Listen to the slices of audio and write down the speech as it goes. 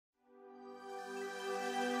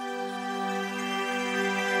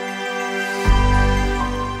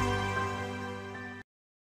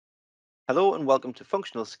Hello and welcome to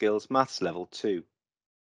Functional Skills Maths Level 2.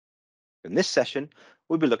 In this session,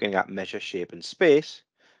 we'll be looking at measure, shape and space,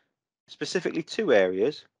 specifically two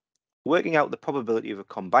areas: working out the probability of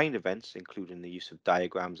combined events, including the use of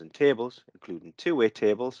diagrams and tables, including two-way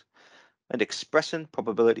tables, and expressing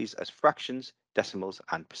probabilities as fractions, decimals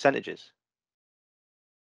and percentages.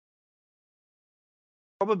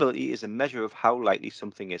 Probability is a measure of how likely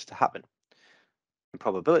something is to happen, and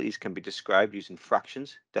probabilities can be described using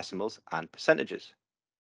fractions, decimals and percentages.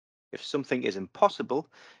 If something is impossible,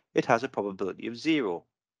 it has a probability of 0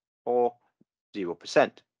 or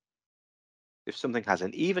 0%. If something has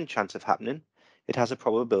an even chance of happening, it has a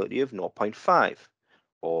probability of 0.5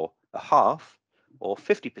 or a half or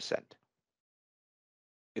 50%.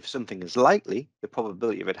 If something is likely, the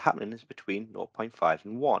probability of it happening is between 0.5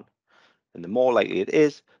 and 1. And the more likely it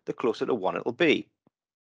is, the closer to 1 it'll be.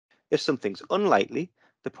 If something's unlikely,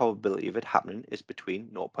 the probability of it happening is between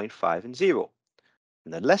 0.5 and 0.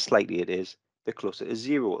 And the less likely it is, the closer to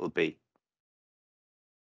 0 it'll be.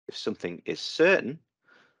 If something is certain,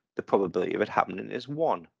 the probability of it happening is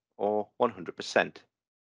 1 or 100%.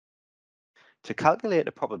 To calculate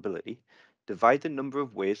a probability, divide the number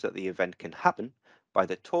of ways that the event can happen by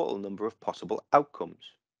the total number of possible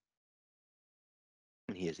outcomes.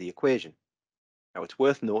 And here's the equation. Now it's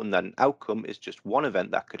worth noting that an outcome is just one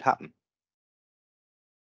event that could happen.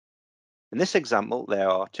 In this example, there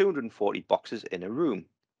are 240 boxes in a room.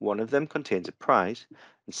 One of them contains a prize,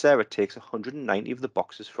 and Sarah takes 190 of the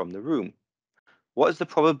boxes from the room. What is the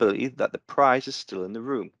probability that the prize is still in the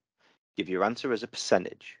room? Give your answer as a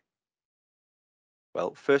percentage.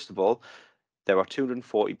 Well, first of all, there are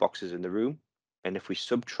 240 boxes in the room, and if we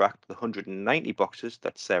subtract the 190 boxes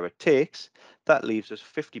that Sarah takes, that leaves us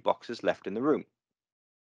 50 boxes left in the room.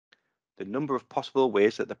 The number of possible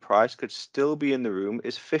ways that the prize could still be in the room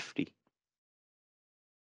is 50.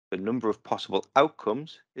 The number of possible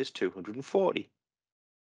outcomes is 240.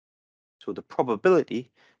 So the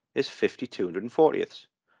probability is 50 240ths.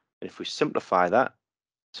 And if we simplify that,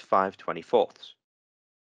 it's 5/24.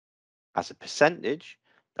 As a percentage,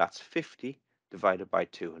 that's 50 divided by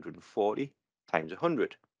 240 times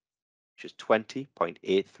 100, which is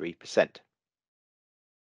 20.83%.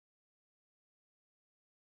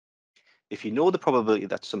 If you know the probability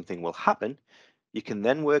that something will happen, you can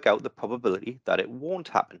then work out the probability that it won't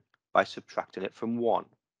happen by subtracting it from 1.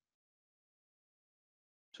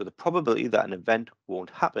 So the probability that an event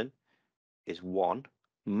won't happen is 1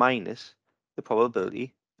 minus the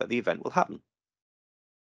probability that the event will happen.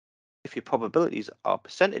 If your probabilities are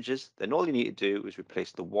percentages, then all you need to do is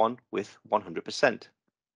replace the 1 with 100%.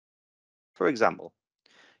 For example,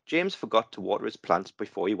 James forgot to water his plants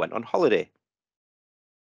before he went on holiday.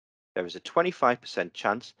 There is a 25%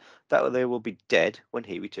 chance that they will be dead when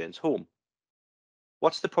he returns home.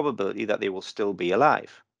 What's the probability that they will still be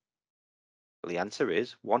alive? Well, the answer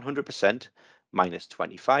is 100% minus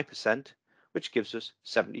 25%, which gives us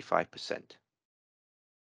 75%.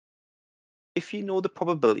 If you know the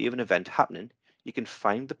probability of an event happening, you can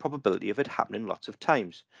find the probability of it happening lots of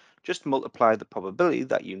times. Just multiply the probability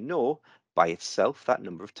that you know by itself that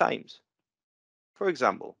number of times. For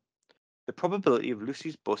example, the probability of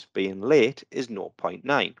Lucy's bus being late is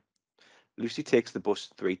 0.9. Lucy takes the bus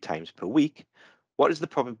 3 times per week. What is the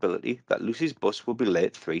probability that Lucy's bus will be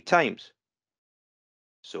late 3 times?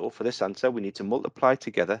 So for this answer, we need to multiply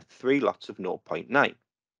together 3 lots of 0.9.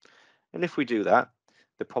 And if we do that,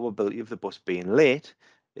 the probability of the bus being late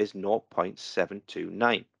is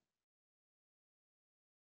 0.729.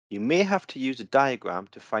 You may have to use a diagram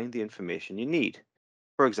to find the information you need.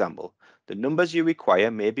 For example, the numbers you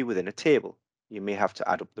require may be within a table. You may have to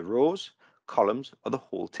add up the rows, columns, or the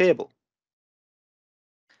whole table.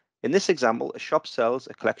 In this example, a shop sells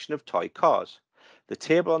a collection of toy cars. The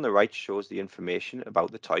table on the right shows the information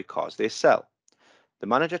about the toy cars they sell. The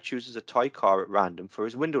manager chooses a toy car at random for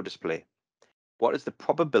his window display. What is the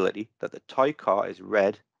probability that the toy car is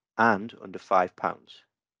red and under £5?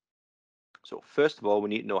 So first of all, we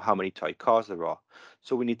need to know how many toy cars there are.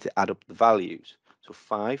 So we need to add up the values. So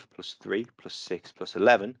 5 plus 3 plus 6 plus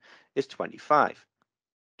 11 is 25.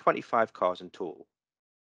 25 cars in total.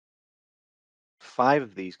 5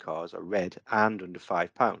 of these cars are red and under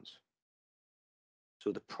 £5.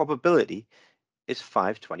 So the probability is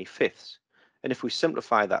 5/25ths. And if we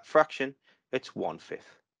simplify that fraction, it's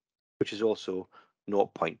 1/5, which is also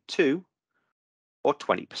 0.2 or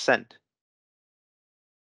 20%.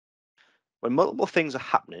 When multiple things are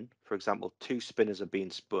happening, for example, 2 spinners are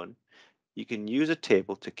being spun, you can use a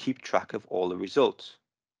table to keep track of all the results.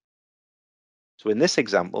 So in this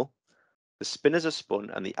example, the spinners are spun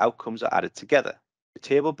and the outcomes are added together. The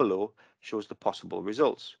table below shows the possible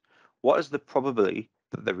results. What is the probability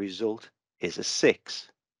that the result is a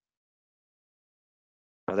 6?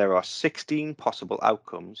 Now, there are 16 possible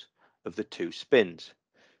outcomes of the two spins.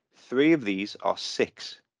 3 of these are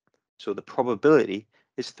 6, so the probability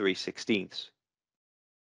is 3/16.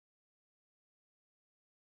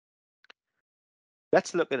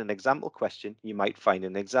 Let's look at an example question you might find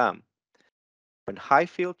in an exam. When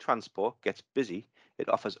Highfield Transport gets busy, it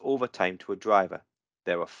offers overtime to a driver.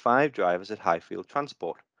 There are 5 drivers at Highfield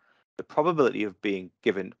Transport. The probability of being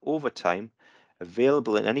given overtime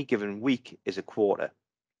available in any given week is a quarter.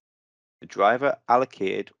 The driver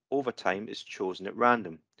allocated overtime is chosen at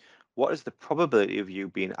random. What is the probability of you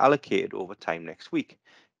being allocated overtime next week?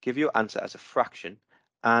 Give your answer as a fraction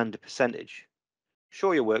and a percentage.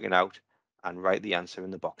 Show you're working out and write the answer in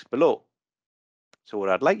the box below. So what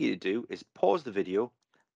I'd like you to do is pause the video,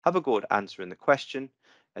 have a go at answering the question,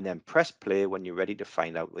 and then press play when you're ready to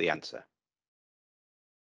find out the answer.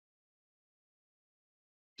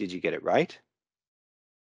 Did you get it right?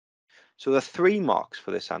 So there are 3 marks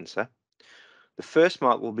for this answer. The first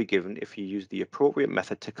mark will be given if you use the appropriate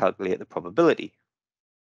method to calculate the probability.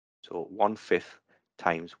 So 1/5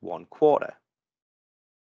 times 1/4.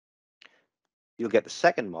 You'll get the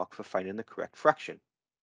second mark for finding the correct fraction.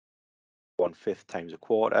 1/5 times a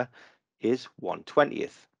quarter is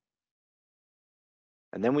 1/20th.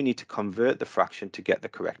 And then we need to convert the fraction to get the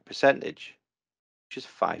correct percentage, which is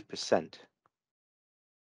 5%.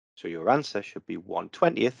 So your answer should be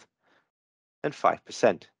 1/20th and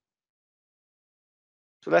 5%.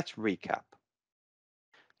 So let's recap.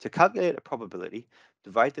 To calculate a probability,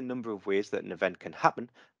 divide the number of ways that an event can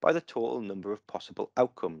happen by the total number of possible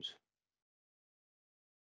outcomes.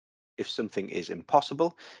 If something is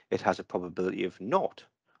impossible, it has a probability of 0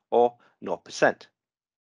 or 0%.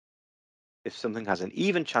 If something has an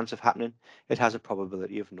even chance of happening, it has a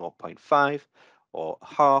probability of 0.5 or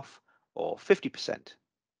half or 50%.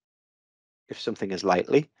 If something is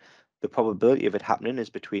likely, the probability of it happening is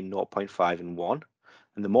between 0.5 and 1,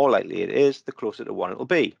 and the more likely it is, the closer to 1 it'll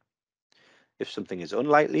be. If something is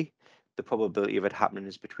unlikely, the probability of it happening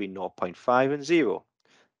is between 0.5 and 0.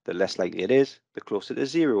 The less likely it is, the closer to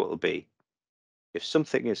 0 it'll be. If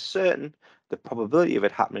something is certain, the probability of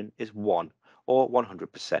it happening is 1 or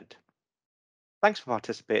 100%. Thanks for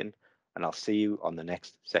participating, and I'll see you on the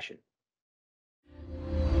next session.